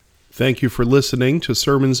Thank you for listening to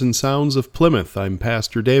Sermons and Sounds of Plymouth. I'm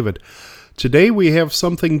Pastor David. Today we have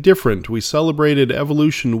something different. We celebrated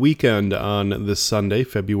Evolution Weekend on this Sunday,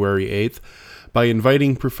 February 8th, by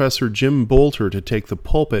inviting Professor Jim Boulter to take the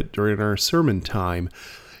pulpit during our sermon time.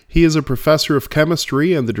 He is a professor of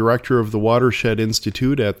chemistry and the director of the Watershed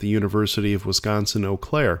Institute at the University of Wisconsin, Eau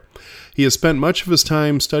Claire. He has spent much of his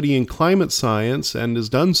time studying climate science and has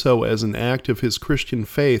done so as an act of his Christian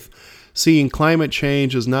faith, seeing climate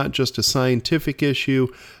change as not just a scientific issue,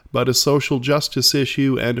 but a social justice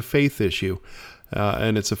issue and a faith issue.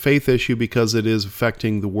 And it's a faith issue because it is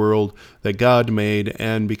affecting the world that God made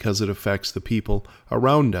and because it affects the people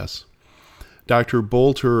around us. Dr.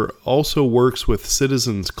 Boulter also works with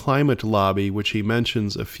Citizens Climate Lobby, which he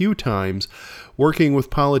mentions a few times, working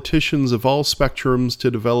with politicians of all spectrums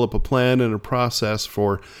to develop a plan and a process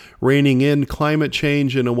for reining in climate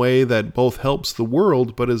change in a way that both helps the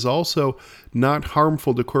world but is also not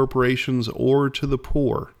harmful to corporations or to the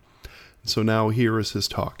poor. So now here is his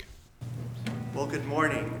talk. Well, good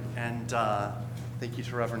morning, and thank you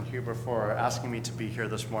to Reverend Huber for asking me to be here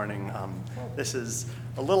this morning. This is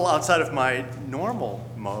a little outside of my normal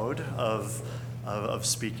mode of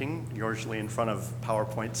speaking, usually in front of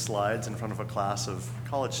PowerPoint slides in front of a class of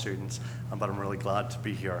college students, but I'm really glad to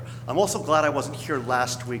be here. I'm also glad I wasn't here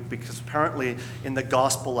last week because apparently in the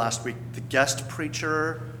gospel last week, the guest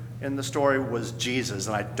preacher in the story was Jesus,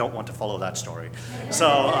 and I don't want to follow that story. So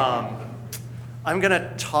I'm going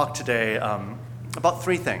to talk today about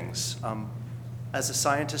three things. As a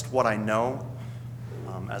scientist, what I know,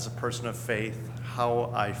 as a person of faith,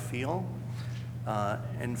 how I feel,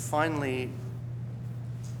 and finally,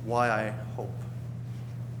 why I hope.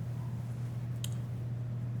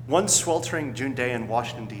 One sweltering June day in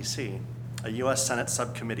Washington, D.C., a U.S. Senate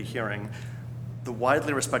subcommittee hearing, the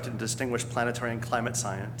widely respected and distinguished planetary and climate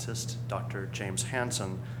scientist, Dr. James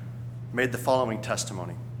Hansen, made the following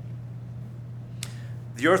testimony.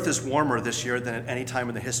 The Earth is warmer this year than at any time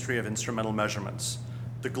in the history of instrumental measurements.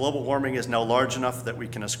 The global warming is now large enough that we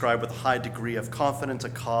can ascribe with a high degree of confidence a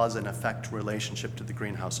cause and effect relationship to the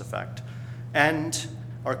greenhouse effect. And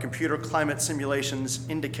our computer climate simulations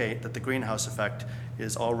indicate that the greenhouse effect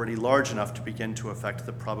is already large enough to begin to affect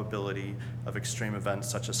the probability of extreme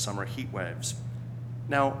events such as summer heat waves.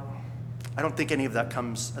 Now, I don't think any of that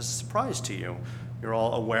comes as a surprise to you. You're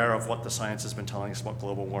all aware of what the science has been telling us about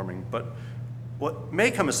global warming, but what may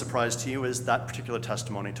come as a surprise to you is that particular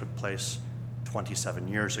testimony took place 27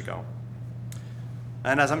 years ago.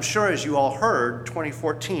 And as I'm sure as you all heard,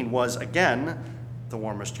 2014 was, again, the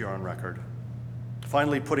warmest year on record,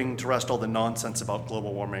 finally putting to rest all the nonsense about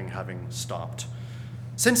global warming having stopped.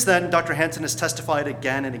 Since then, Dr. Hansen has testified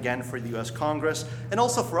again and again for the U.S. Congress and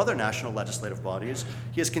also for other national legislative bodies.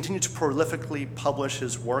 He has continued to prolifically publish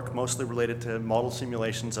his work, mostly related to model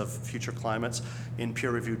simulations of future climates in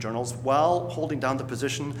peer-reviewed journals, while holding down the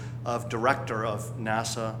position of director of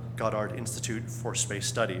NASA Goddard Institute for Space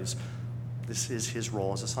Studies. This is his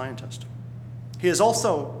role as a scientist. He has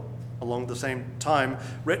also, along the same time,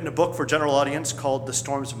 written a book for general audience called The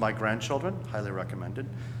Storms of My Grandchildren, highly recommended.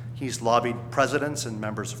 He's lobbied presidents and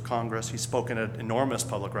members of Congress. He's spoken at enormous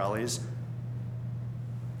public rallies.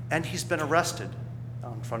 And he's been arrested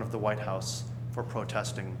in front of the White House for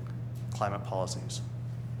protesting climate policies.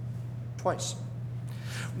 Twice.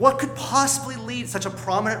 What could possibly lead such a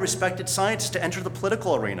prominent, respected scientist to enter the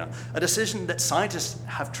political arena? A decision that scientists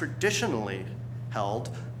have traditionally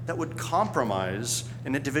held that would compromise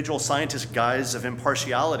an individual scientist's guise of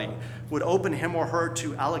impartiality, would open him or her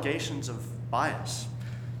to allegations of bias.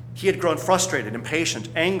 He had grown frustrated, impatient,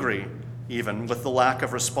 angry even with the lack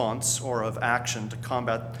of response or of action to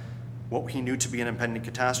combat what he knew to be an impending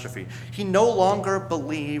catastrophe. He no longer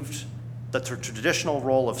believed that the traditional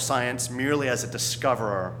role of science merely as a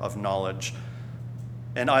discoverer of knowledge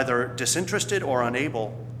and either disinterested or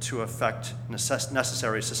unable to effect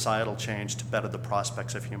necessary societal change to better the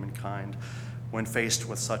prospects of humankind when faced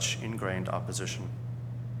with such ingrained opposition.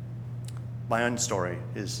 My own story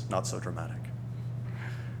is not so dramatic.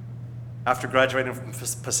 After graduating from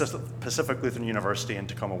Pacific Lutheran University in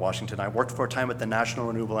Tacoma, Washington, I worked for a time at the National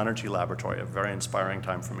Renewable Energy Laboratory, a very inspiring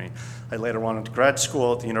time for me. I later went to grad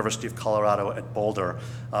school at the University of Colorado at Boulter,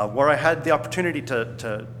 where I had the opportunity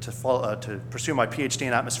to pursue my PhD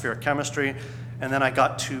in atmospheric chemistry, and then I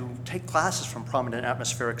got to take classes from prominent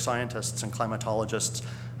atmospheric scientists and climatologists.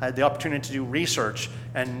 I had the opportunity to do research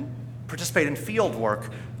and participate in field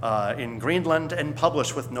work in Greenland and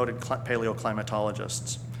publish with noted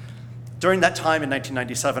paleoclimatologists. During that time in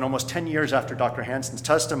 1997, almost 10 years after Dr. Hansen's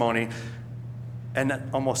testimony, and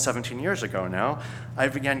almost 17 years ago now, I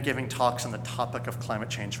began giving talks on the topic of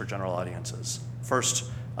climate change for general audiences.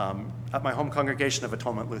 First at my home congregation of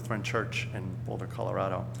Atonement Lutheran Church in Boulter,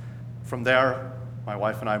 Colorado. From there, my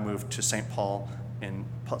wife and I moved to St. Paul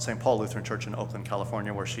Lutheran Church in Oakland,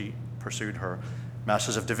 California, where she pursued her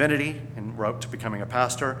Master's of Divinity en route to becoming a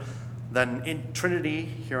pastor. Then in Trinity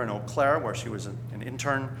here in Eau Claire, where she was an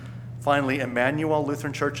intern. Finally, Emmanuel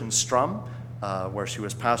Lutheran Church in Strum, where she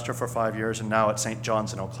was pastor for 5 years, and now at St.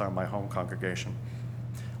 John's in Eau Claire, my home congregation.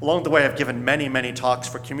 Along the way, I've given many, many talks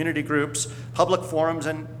for community groups, public forums,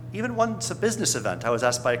 and even once a business event. I was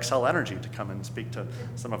asked by Excel Energy to come and speak to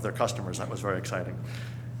some of their customers. That was very exciting.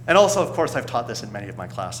 And also, of course, I've taught this in many of my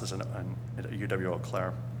classes at UW Eau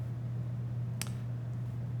Claire.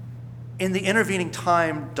 In the intervening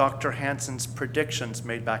time, Dr. Hansen's predictions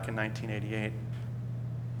made back in 1988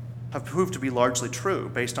 have proved to be largely true,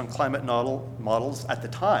 based on climate models at the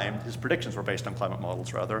time. His predictions were based on climate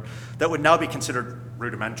models, rather, that would now be considered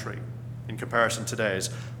rudimentary in comparison to today's,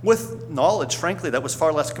 with knowledge, frankly, that was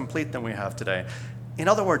far less complete than we have today. In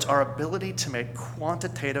other words, our ability to make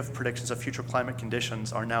quantitative predictions of future climate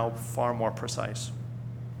conditions are now far more precise.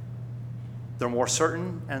 They're more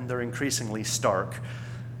certain, and they're increasingly stark.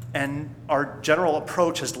 And our general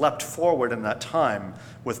approach has leapt forward in that time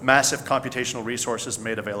with massive computational resources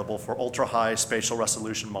made available for ultra-high spatial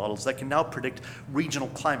resolution models that can now predict regional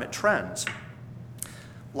climate trends.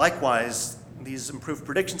 Likewise, these improved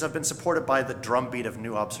predictions have been supported by the drumbeat of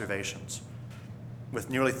new observations. With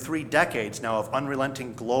nearly 3 decades now of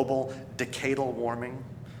unrelenting global decadal warming,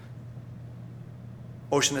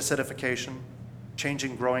 ocean acidification,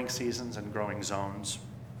 changing growing seasons and growing zones,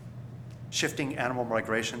 shifting animal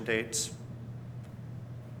migration dates,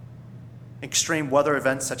 extreme weather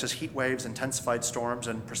events such as heat waves, intensified storms,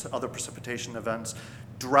 and other precipitation events,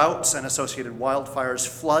 droughts and associated wildfires,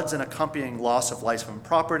 floods and accompanying loss of life and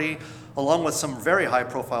property, along with some very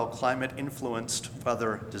high-profile climate-influenced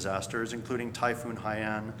weather disasters, including Typhoon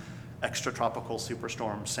Haiyan, extratropical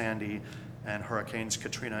superstorm Sandy, and hurricanes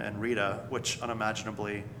Katrina and Rita, which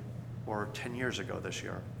unimaginably were 10 years ago this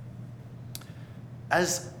year.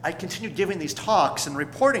 As I continued giving these talks and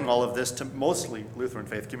reporting all of this to mostly Lutheran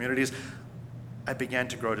faith communities, I began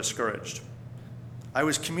to grow discouraged. I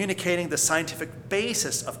was communicating the scientific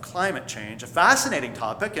basis of climate change, a fascinating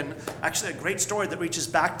topic and actually a great story that reaches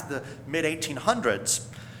back to the mid-1800s,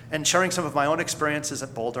 and sharing some of my own experiences at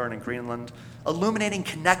Boulter and in Greenland, illuminating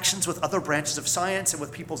connections with other branches of science and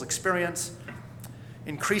with people's experience.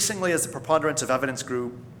 Increasingly, as the preponderance of evidence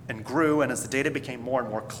grew, and as the data became more and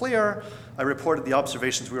more clear, I reported the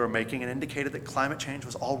observations we were making and indicated that climate change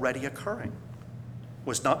was already occurring,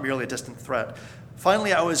 was not merely a distant threat.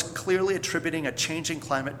 Finally, I was clearly attributing a changing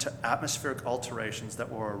climate to atmospheric alterations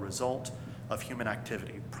that were a result of human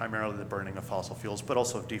activity, primarily the burning of fossil fuels, but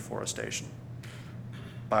also of deforestation,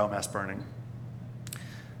 biomass burning.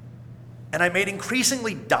 And I made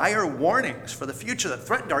increasingly dire warnings for the future that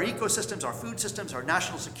threatened our ecosystems, our food systems, our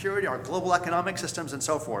national security, our global economic systems, and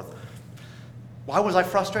so forth. Why was I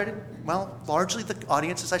frustrated? Well, largely the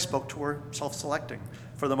audiences I spoke to were self-selecting.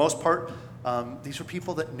 For the most part, these were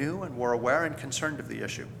people that knew and were aware and concerned of the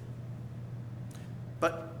issue.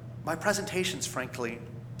 But my presentations, frankly,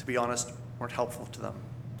 to be honest, weren't helpful to them.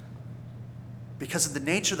 Because of the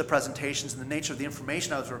nature of the presentations and the nature of the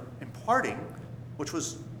information I was imparting, which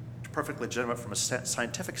was perfectly legitimate from a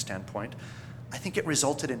scientific standpoint, I think it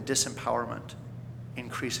resulted in disempowerment,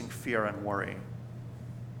 increasing fear and worry,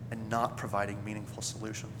 and not providing meaningful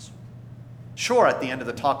solutions. Sure, at the end of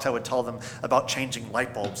the talks, I would tell them about changing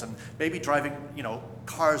light bulbs and maybe driving,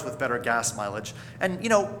 cars with better gas mileage, and,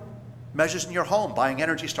 measures in your home, buying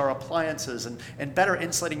Energy Star appliances and better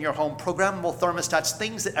insulating your home, programmable thermostats,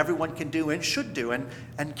 things that everyone can do and should do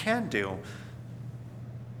and can do.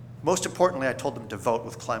 Most importantly, I told them to vote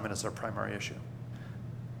with climate as their primary issue.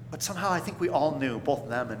 But somehow I think we all knew, both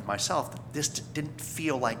them and myself, that this didn't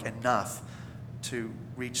feel like enough to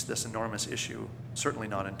reach this enormous issue, certainly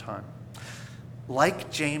not in time.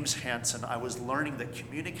 Like James Hansen, I was learning that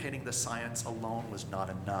communicating the science alone was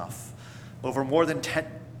not enough. Over more than 10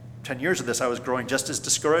 years of this, I was growing just as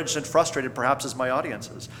discouraged and frustrated, perhaps, as my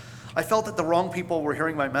audiences. I felt that the wrong people were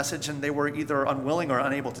hearing my message and they were either unwilling or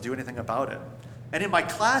unable to do anything about it. And in my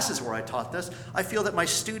classes where I taught this, I feel that my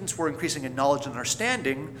students were increasing in knowledge and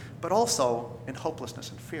understanding, but also in hopelessness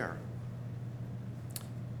and fear.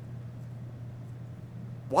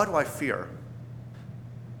 Why do I fear?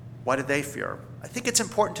 Why do they fear? I think it's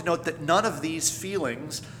important to note that none of these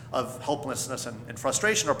feelings of helplessness and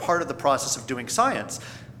frustration are part of the process of doing science.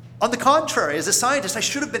 On the contrary, as a scientist, I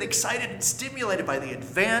should have been excited and stimulated by the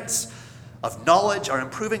advance of knowledge, our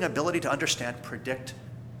improving ability to understand, predict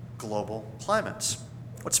global climates.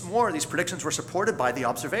 What's more, these predictions were supported by the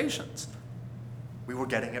observations. we were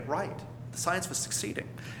getting it right. The science was succeeding.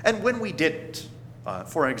 And when we didn't,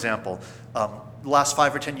 for example, the last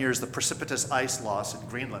 5 or 10 years, the precipitous ice loss in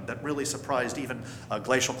Greenland that really surprised even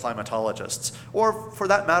glacial climatologists, or for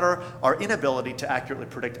that matter, our inability to accurately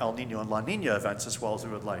predict El Nino and La Nina events as well as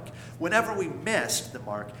we would like. Whenever we missed the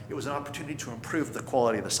mark, it was an opportunity to improve the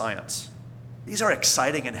quality of the science. These are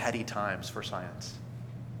exciting and heady times for science.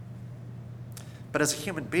 But as a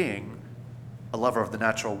human being, a lover of the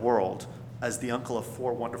natural world, as the uncle of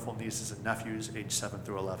 4 wonderful nieces and nephews aged 7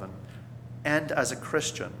 through 11, and as a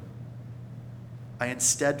Christian, I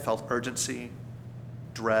instead felt urgency,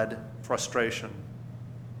 dread, frustration,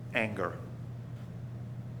 anger.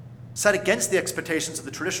 Set against the expectations of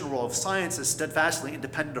the traditional role of science as steadfastly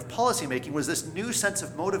independent of policymaking was this new sense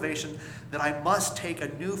of motivation that I must take a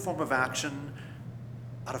new form of action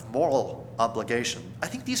out of moral obligation. I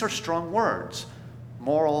think these are strong words,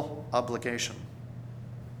 moral obligation.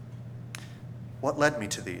 What led me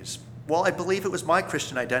to these? Well, I believe it was my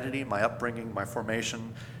Christian identity, my upbringing, my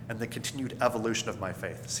formation, and the continued evolution of my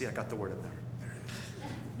faith. See, I got the word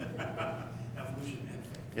in there. Evolution and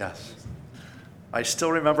faith. Yes. I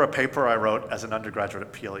still remember a paper I wrote as an undergraduate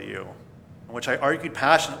at PLU, in which I argued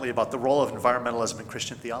passionately about the role of environmentalism in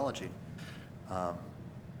Christian theology.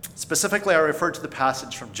 Specifically, I referred to the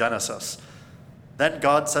passage from Genesis. Then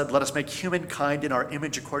God said, "Let us make humankind in our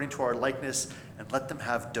image according to our likeness, and let them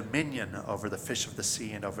have dominion over the fish of the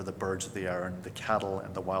sea and over the birds of the air and the cattle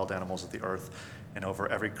and the wild animals of the earth and over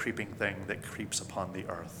every creeping thing that creeps upon the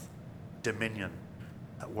earth." Dominion.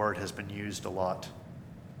 That word has been used a lot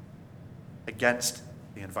against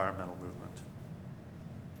the environmental movement.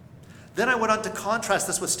 Then I went on to contrast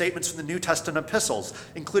this with statements from the New Testament epistles,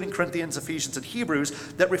 including Corinthians, Ephesians, and Hebrews,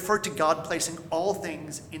 that referred to God placing all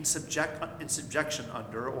things in subjection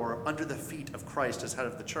under, or under the feet of Christ as head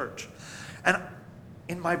of the church. And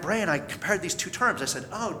in my brain, I compared these two terms. I said,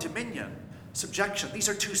 oh, dominion, subjection, these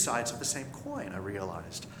are two sides of the same coin, I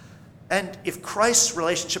realized. And if Christ's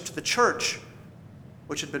relationship to the church,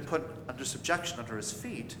 which had been put under subjection under his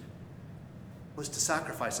feet, was to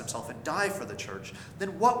sacrifice himself and die for the church,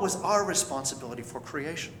 then what was our responsibility for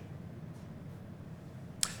creation?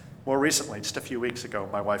 More recently, just a few weeks ago,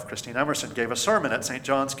 my wife Christine Emerson gave a sermon at St.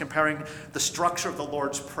 John's comparing the structure of the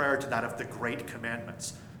Lord's Prayer to that of the Great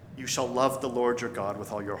Commandments. You shall love the Lord your God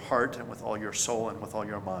with all your heart and with all your soul and with all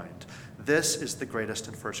your mind. This is the greatest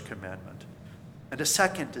and first commandment. And a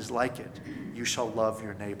second is like it. You shall love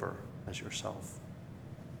your neighbor as yourself.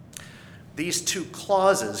 These two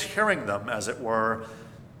clauses, hearing them, as it were,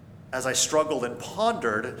 as I struggled and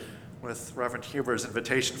pondered with Reverend Huber's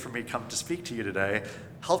invitation for me to come to speak to you today,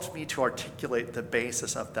 helped me to articulate the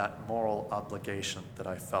basis of that moral obligation that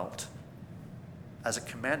I felt as a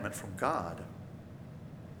commandment from God.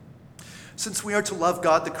 Since we are to love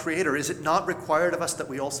God the Creator, is it not required of us that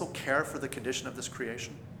we also care for the condition of this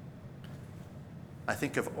creation? I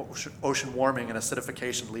think of ocean warming and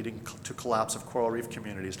acidification leading to collapse of coral reef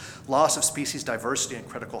communities, loss of species diversity and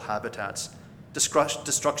critical habitats,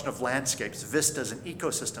 destruction of landscapes, vistas, and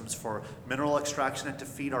ecosystems for mineral extraction and to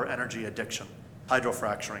feed our energy addiction,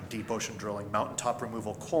 hydrofracturing, deep ocean drilling, mountaintop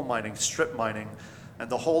removal, coal mining, strip mining, and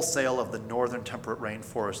the wholesale of the northern temperate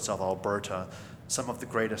rainforests of Alberta, some of the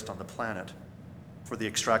greatest on the planet, for the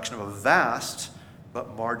extraction of a vast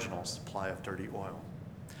but marginal supply of dirty oil.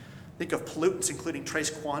 Think of pollutants, including trace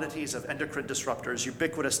quantities of endocrine disruptors,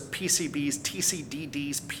 ubiquitous PCBs,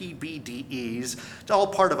 TCDDs, PBDEs. It's all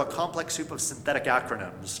part of a complex soup of synthetic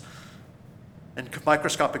acronyms, and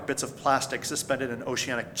microscopic bits of plastic suspended in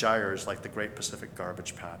oceanic gyres like the Great Pacific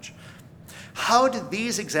Garbage Patch. How do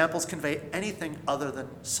these examples convey anything other than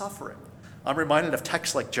suffering? I'm reminded of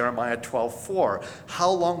texts like Jeremiah 12:4. How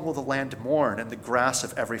long will the land mourn and the grass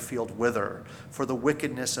of every field wither? For the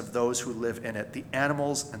wickedness of those who live in it, the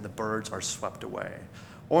animals and the birds are swept away.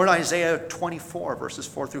 Or in Isaiah 24, verses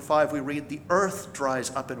 4 through 5, we read, the earth dries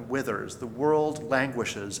up and withers, the world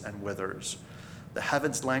languishes and withers. The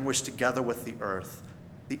heavens languish together with the earth.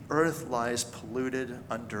 The earth lies polluted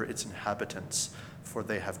under its inhabitants, for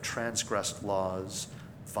they have transgressed laws,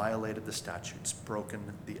 violated the statutes,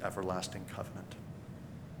 broken the everlasting covenant.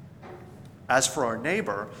 As for our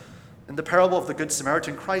neighbor, in the parable of the Good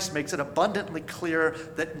Samaritan, Christ makes it abundantly clear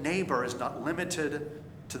that neighbor is not limited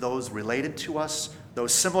to those related to us,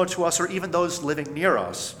 those similar to us, or even those living near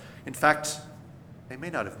us. In fact, they may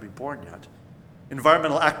not have been born yet.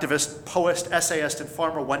 Environmental activist, poet, essayist, and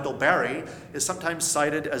farmer Wendell Berry is sometimes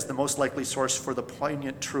cited as the most likely source for the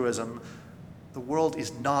poignant truism, the world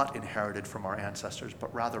is not inherited from our ancestors,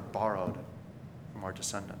 but rather borrowed from our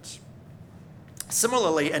descendants.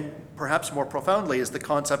 Similarly, and perhaps more profoundly, is the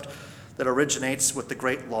concept that originates with the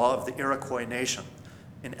great law of the Iroquois nation.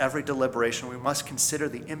 in every deliberation, we must consider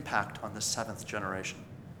the impact on the seventh generation.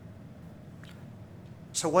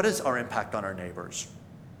 So what is our impact on our neighbors?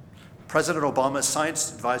 President Obama's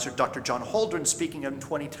science advisor, Dr. John Holdren, speaking in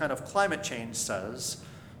 2010 of climate change, says,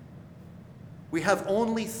 "We have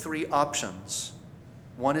only three options.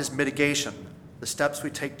 One is mitigation, the steps we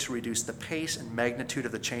take to reduce the pace and magnitude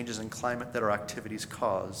of the changes in climate that our activities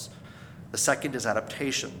cause. The second is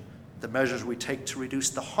adaptation, the measures we take to reduce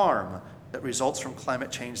the harm that results from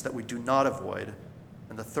climate change that we do not avoid.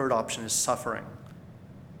 And the third option is suffering."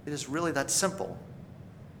 It is really that simple.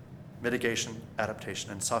 Mitigation, adaptation,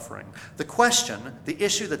 and suffering. The question, the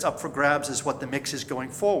issue that's up for grabs is what the mix is going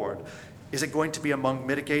forward. Is it going to be among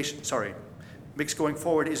mix going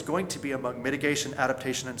forward is going to be among mitigation,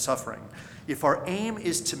 adaptation, and suffering. If our aim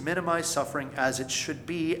is to minimize suffering as it should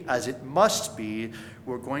be, as it must be,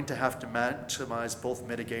 we're going to have to maximize both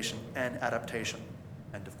mitigation and adaptation.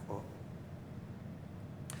 End of quote.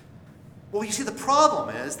 Well, you see, the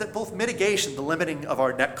problem is that both mitigation, the limiting of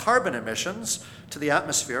our net carbon emissions to the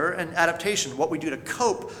atmosphere, and adaptation, what we do to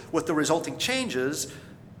cope with the resulting changes,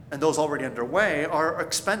 and those already underway, are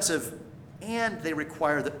expensive, and they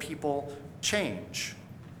require that people change.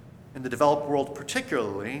 In the developed world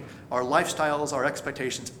particularly, our lifestyles, our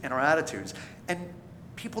expectations, and our attitudes. And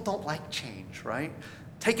people don't like change, right?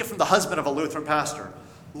 Take it from the husband of a Lutheran pastor.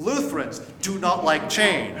 Lutherans do not like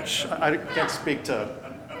change. I can't speak to...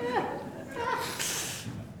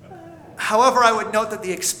 However, I would note that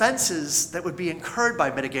the expenses that would be incurred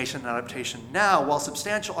by mitigation and adaptation now, while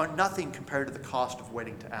substantial, are nothing compared to the cost of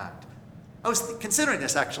waiting to act. I was considering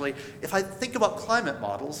this, actually. If I think about climate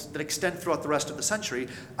models that extend throughout the rest of the century,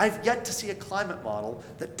 I've yet to see a climate model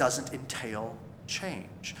that doesn't entail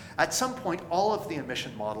change. At some point, all of the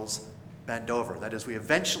emission models bend over. That is, we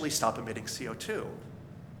eventually stop emitting CO2.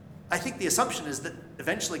 I think the assumption is that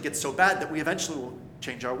eventually it gets so bad that we eventually will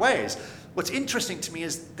change our ways. What's interesting to me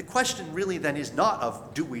is the question really then is not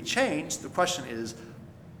of do we change, the question is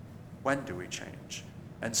when do we change?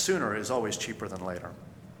 And sooner is always cheaper than later.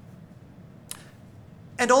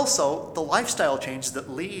 And also, the lifestyle changes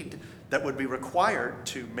that would be required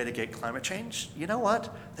to mitigate climate change, you know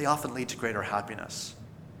what? They often lead to greater happiness,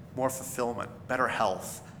 more fulfillment, better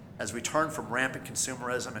health, as we turn from rampant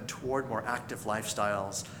consumerism and toward more active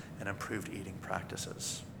lifestyles and improved eating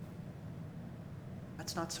practices.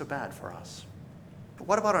 That's not so bad for us. But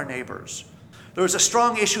what about our neighbors? There is a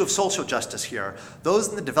strong issue of social justice here. Those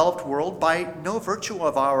in the developed world, by no virtue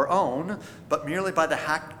of our own, but merely by the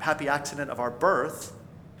happy accident of our birth,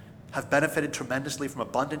 have benefited tremendously from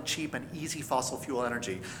abundant, cheap, and easy fossil fuel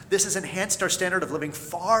energy. This has enhanced our standard of living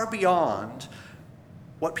far beyond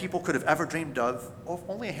what people could have ever dreamed of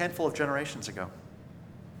only a handful of generations ago.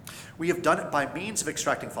 We have done it by means of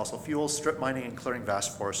extracting fossil fuels, strip mining, and clearing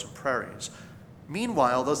vast forests and prairies.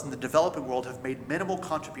 Meanwhile, those in the developing world have made minimal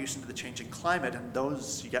contribution to the changing climate, and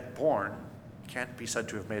those yet born can't be said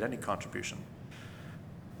to have made any contribution.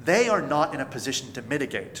 They are not in a position to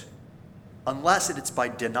mitigate, unless it's by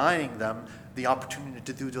denying them the opportunity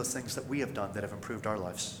to do those things that we have done that have improved our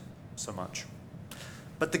lives so much.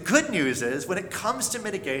 But the good news is, when it comes to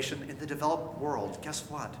mitigation in the developed world, guess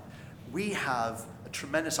what? We have a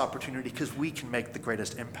tremendous opportunity because we can make the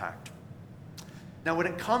greatest impact. Now, when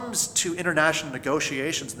it comes to international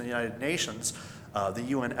negotiations in the United Nations, the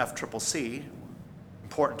UNFCCC,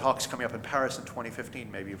 important talks coming up in Paris in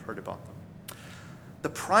 2015, maybe you've heard about them. The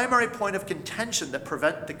primary point of contention that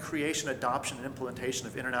prevent the creation, adoption, and implementation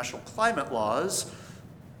of international climate laws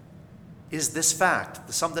is this fact,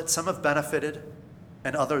 that some have benefited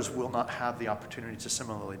and others will not have the opportunity to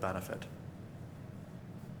similarly benefit.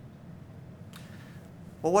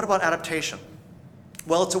 Well, what about adaptation?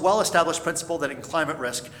 Well, it's a well-established principle that in climate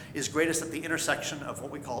risk is greatest at the intersection of what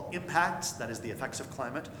we call impacts, that is the effects of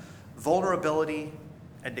climate, vulnerability,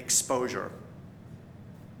 and exposure.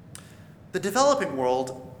 The developing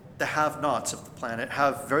world, the have-nots of the planet,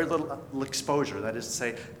 have very little exposure. That is to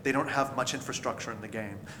say, they don't have much infrastructure in the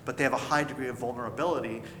game, but they have a high degree of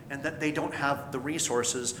vulnerability, and that they don't have the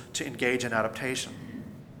resources to engage in adaptation.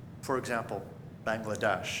 For example,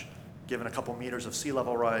 Bangladesh. Given a couple meters of sea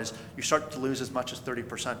level rise, you start to lose as much as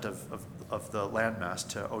 30% of the landmass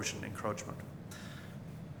to ocean encroachment.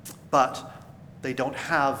 But they don't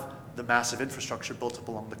have the massive infrastructure built up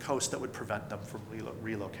along the coast that would prevent them from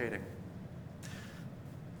relocating.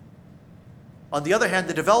 On the other hand,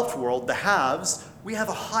 the developed world, the haves, we have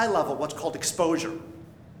a high level, what's called exposure.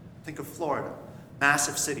 Think of Florida,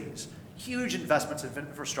 massive cities, huge investments in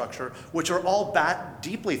infrastructure, which are all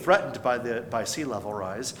deeply threatened by sea level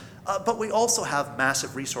rise, but we also have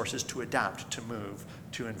massive resources to adapt, to move,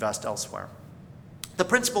 to invest elsewhere. The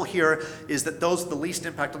principle here is that those with the least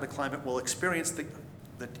impact on the climate will experience the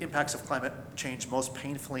impacts of climate change most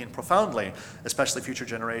painfully and profoundly, especially future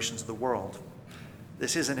generations of the world.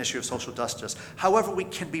 This is an issue of social justice. However, we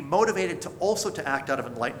can be motivated to act out of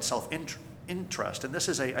enlightened self-interest, and this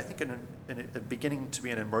is, I think, a beginning to be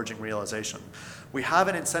an emerging realization. We have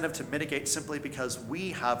an incentive to mitigate simply because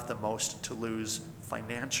we have the most to lose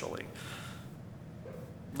financially.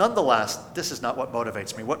 Nonetheless, this is not what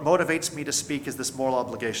motivates me. What motivates me to speak is this moral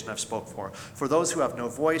obligation I've spoke for those who have no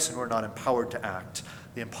voice and who are not empowered to act,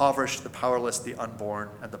 the impoverished, the powerless, the unborn,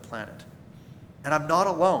 and the planet. And I'm not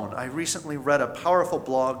alone. I recently read a powerful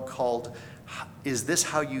blog called Is This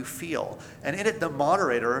How You Feel? And in it, the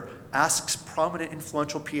moderator asks prominent,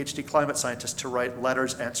 influential PhD climate scientists to write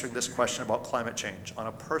letters answering this question about climate change on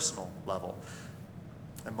a personal level.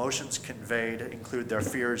 Emotions conveyed include their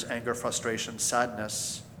fears, anger, frustration,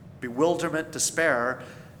 sadness, bewilderment, despair,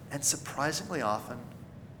 and surprisingly often,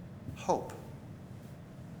 hope.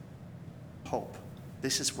 Hope.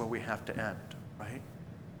 This is where we have to end, right?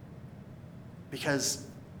 Because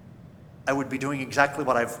I would be doing exactly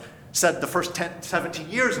what I've said the first 10, 17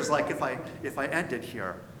 years was like if I ended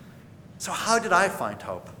here. So how did I find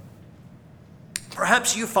hope?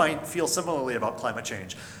 Perhaps you feel similarly about climate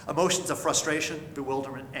change. Emotions of frustration,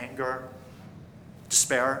 bewilderment, anger,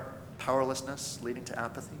 despair, powerlessness, leading to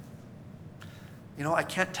apathy. You know, I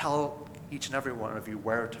can't tell each and every one of you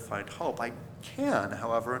where to find hope. I can,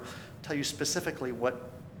 however, tell you specifically what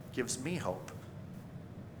gives me hope.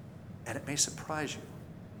 And it may surprise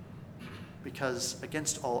you, because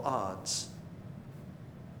against all odds,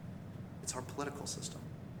 it's our political system.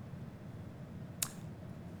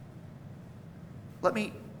 Let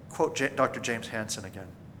me quote Dr. James Hansen again.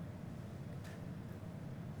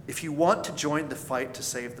 If you want to join the fight to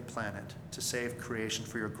save the planet, to save creation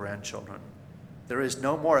for your grandchildren, there is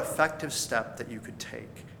no more effective step that you could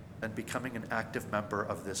take than becoming an active member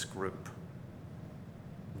of this group.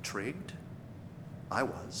 Intrigued? I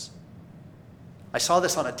was. I saw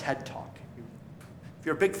this on a TED Talk. If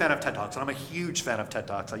you're a big fan of TED Talks, and I'm a huge fan of TED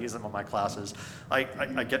Talks, I use them in my classes. I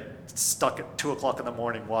get stuck at 2 o'clock in the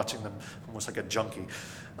morning watching them, almost like a junkie.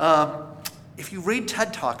 If you read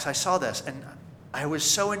TED Talks, I saw this, and I was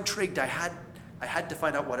so intrigued, I had to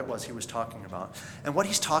find out what it was he was talking about. And what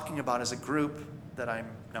he's talking about is a group that I'm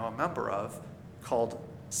now a member of called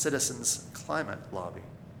Citizens Climate Lobby.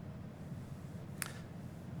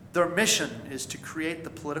 Their mission is to create the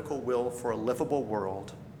political will for a livable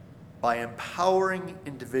world by empowering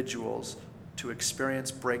individuals to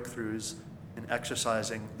experience breakthroughs in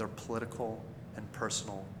exercising their political and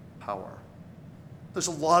personal power. There's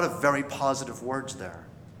a lot of very positive words there.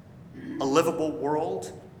 A livable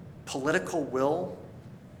world, political will,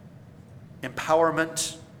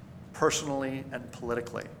 empowerment, personally and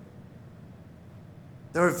politically.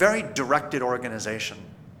 They're a very directed organization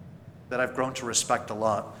that I've grown to respect a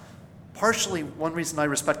lot. Partially, one reason I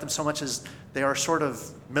respect them so much is they are sort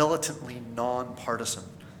of militantly nonpartisan.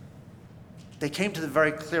 They came to the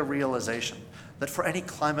very clear realization that for any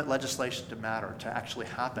climate legislation to matter, to actually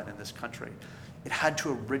happen in this country, it had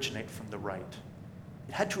to originate from the right.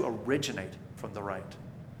 It had to originate from the right.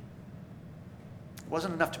 It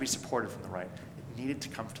wasn't enough to be supported from the right. It needed to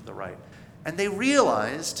come to the right. And they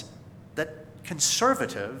realized that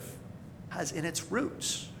conservative has in its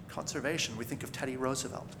roots conservation. We think of Teddy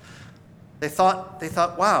Roosevelt. They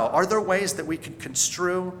thought, wow, are there ways that we could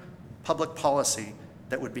construe public policy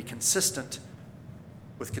that would be consistent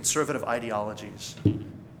with conservative ideologies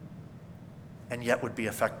and yet would be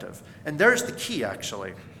effective? And there's the key,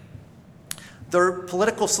 actually. Their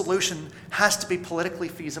political solution has to be politically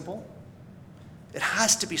feasible, it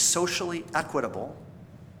has to be socially equitable,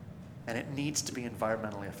 and it needs to be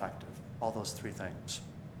environmentally effective. All those three things.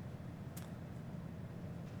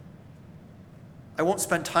 I won't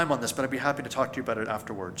spend time on this, but I'd be happy to talk to you about it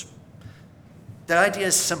afterwards. The idea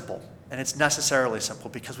is simple, and it's necessarily simple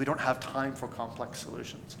because we don't have time for complex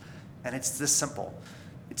solutions. And it's this simple.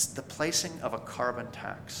 It's the placing of a carbon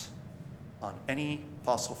tax on any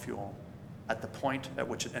fossil fuel at the point at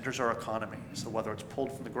which it enters our economy. So whether it's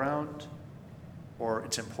pulled from the ground or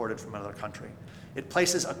it's imported from another country. It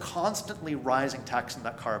places a constantly rising tax on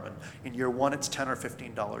that carbon. In year one, it's $10 or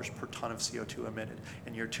 $15 per ton of CO2 emitted.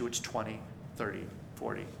 In year two, it's 20, 30,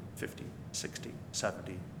 40, 50, 60,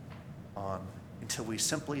 70, on until we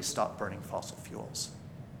simply stop burning fossil fuels.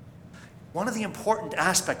 One of the important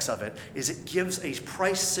aspects of it is it gives a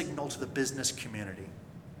price signal to the business community,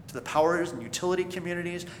 to the powers and utility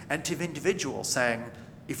communities, and to individuals saying,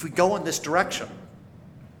 if we go in this direction,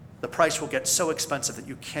 the price will get so expensive that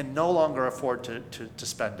you can no longer afford to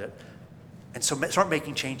spend it. And so start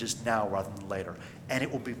making changes now rather than later. And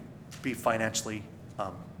it will be financially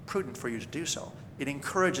prudent for you to do so. It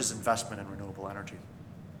encourages investment in renewable energy.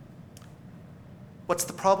 What's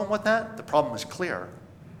the problem with that? The problem is clear.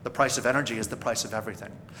 The price of energy is the price of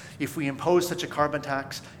everything. If we impose such a carbon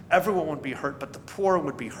tax, everyone would be hurt, but the poor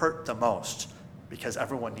would be hurt the most because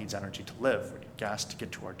everyone needs energy to live. We need gas to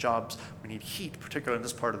get to our jobs. We need heat, particularly in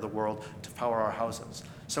this part of the world, to power our houses.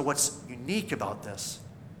 So what's unique about this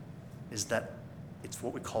is that it's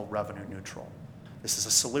what we call revenue neutral. This is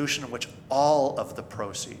a solution in which all of the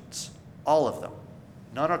proceeds, all of them,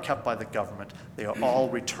 none are kept by the government. They are all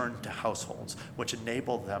returned to households, which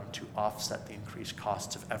enable them to offset the increased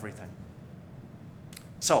costs of everything.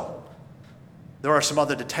 So, there are some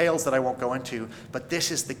other details that I won't go into, but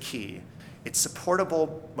this is the key. It's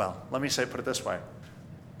supportable, well, let me put it this way.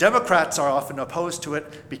 Democrats are often opposed to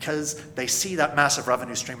it because they see that massive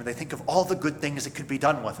revenue stream and they think of all the good things that could be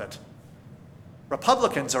done with it.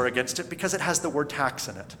 Republicans are against it because it has the word tax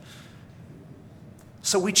in it.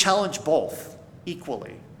 So we challenge both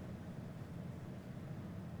equally.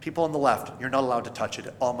 People on the left, you're not allowed to touch it.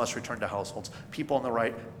 It all must return to households. People on the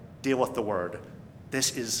right, deal with the word.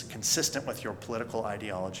 This is consistent with your political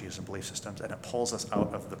ideologies and belief systems, and it pulls us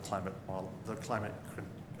out of the climate model, the climate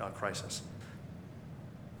crisis.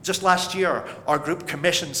 Just last year, our group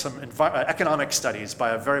commissioned some economic studies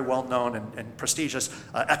by a very well-known and prestigious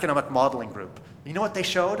economic modeling group. You know what they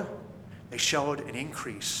showed? They showed an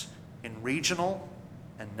increase in regional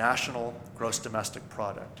and national gross domestic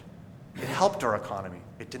product. It helped our economy.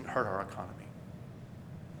 It didn't hurt our economy.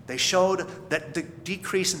 They showed that the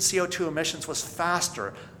decrease in CO2 emissions was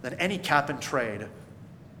faster than any cap and trade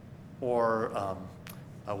or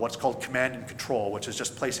what's called command and control, which is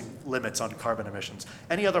just placing limits on carbon emissions.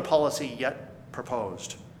 Any other policy yet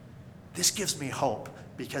proposed. This gives me hope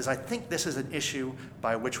because I think this is an issue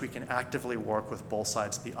by which we can actively work with both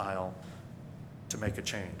sides of the aisle to make a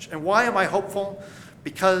change. And why am I hopeful?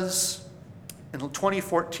 Because in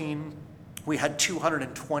 2014, we had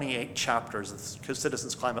 228 chapters of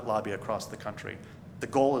Citizens Climate Lobby across the country. The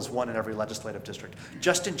goal is one in every legislative district.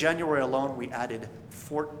 Just in January alone, we added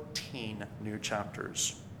 14 new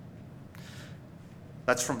chapters.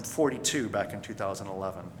 That's from 42 back in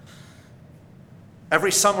 2011.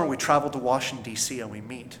 Every summer, we travel to Washington, D.C., and we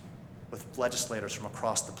meet with legislators from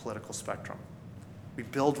across the political spectrum. We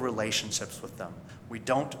build relationships with them. We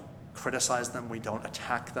don't criticize them. We don't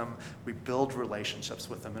attack them. We build relationships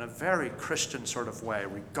with them in a very Christian sort of way,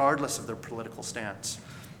 regardless of their political stance.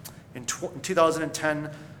 In 2010,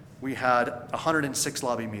 we had 106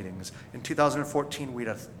 lobby meetings. In 2014, we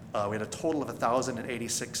had a total of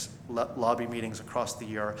 1,086 lobby meetings across the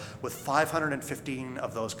year, with 515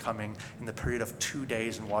 of those coming in the period of 2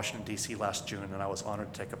 days in Washington, D.C. last June, and I was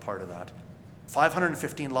honored to take a part of that.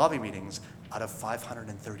 515 lobby meetings out of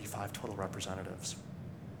 535 total representatives.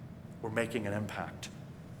 We're making an impact.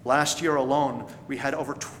 Last year alone, we had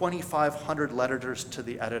over 2,500 letters to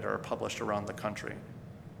the editor published around the country,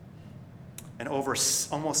 and over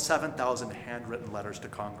almost 7,000 handwritten letters to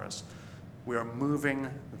Congress. We are moving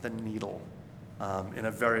the needle in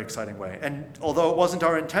a very exciting way. And although it wasn't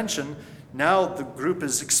our intention, now the group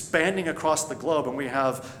is expanding across the globe, and we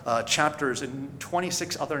have chapters in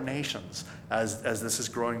 26 other nations as this is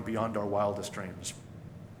growing beyond our wildest dreams.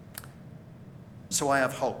 So I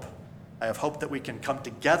have hope. I have hope that we can come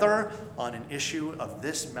together on an issue of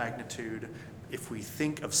this magnitude if we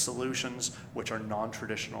think of solutions which are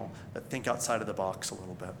non-traditional, that think outside of the box a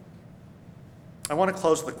little bit. I want to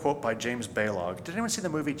close with a quote by James Baylog. Did anyone see the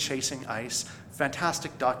movie Chasing Ice?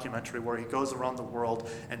 Fantastic documentary where he goes around the world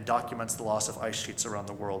and documents the loss of ice sheets around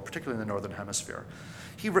the world, particularly in the Northern Hemisphere.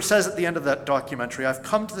 He says at the end of that documentary, "I've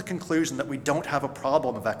come to the conclusion that we don't have a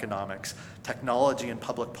problem of economics, technology, and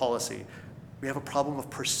public policy. We have a problem of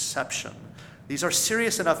perception. These are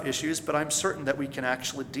serious enough issues, but I'm certain that we can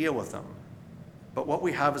actually deal with them. But what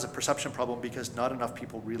we have is a perception problem because not enough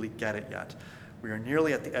people really get it yet. We are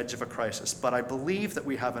nearly at the edge of a crisis, but I believe that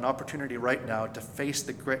we have an opportunity right now to face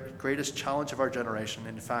the greatest challenge of our generation,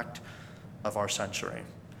 in fact, of our century."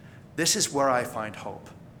 This is where I find hope.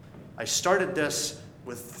 I started this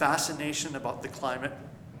with fascination about the climate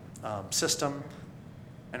system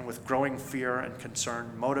and with growing fear and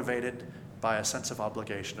concern, motivated by a sense of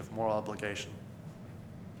obligation, of moral obligation.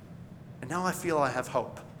 And now I feel I have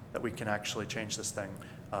hope that we can actually change this thing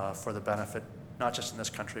for the benefit, not just in this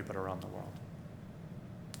country, but around the world.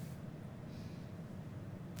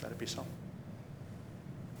 Let it be so.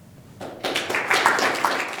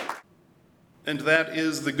 And that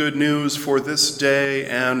is the good news for this day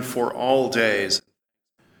and for all days.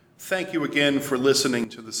 Thank you again for listening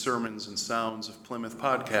to the Sermons and Sounds of Plymouth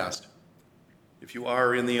podcast. If you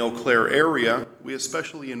are in the Eau Claire area, we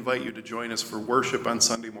especially invite you to join us for worship on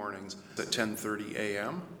Sunday mornings at 10:30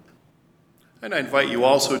 a.m. And I invite you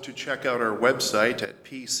also to check out our website at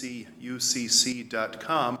pcucc.com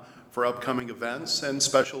for upcoming events and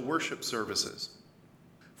special worship services.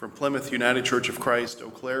 From Plymouth United Church of Christ, Eau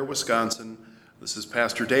Claire, Wisconsin, this is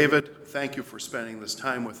Pastor David. Thank you for spending this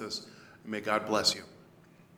time with us, and may God bless you.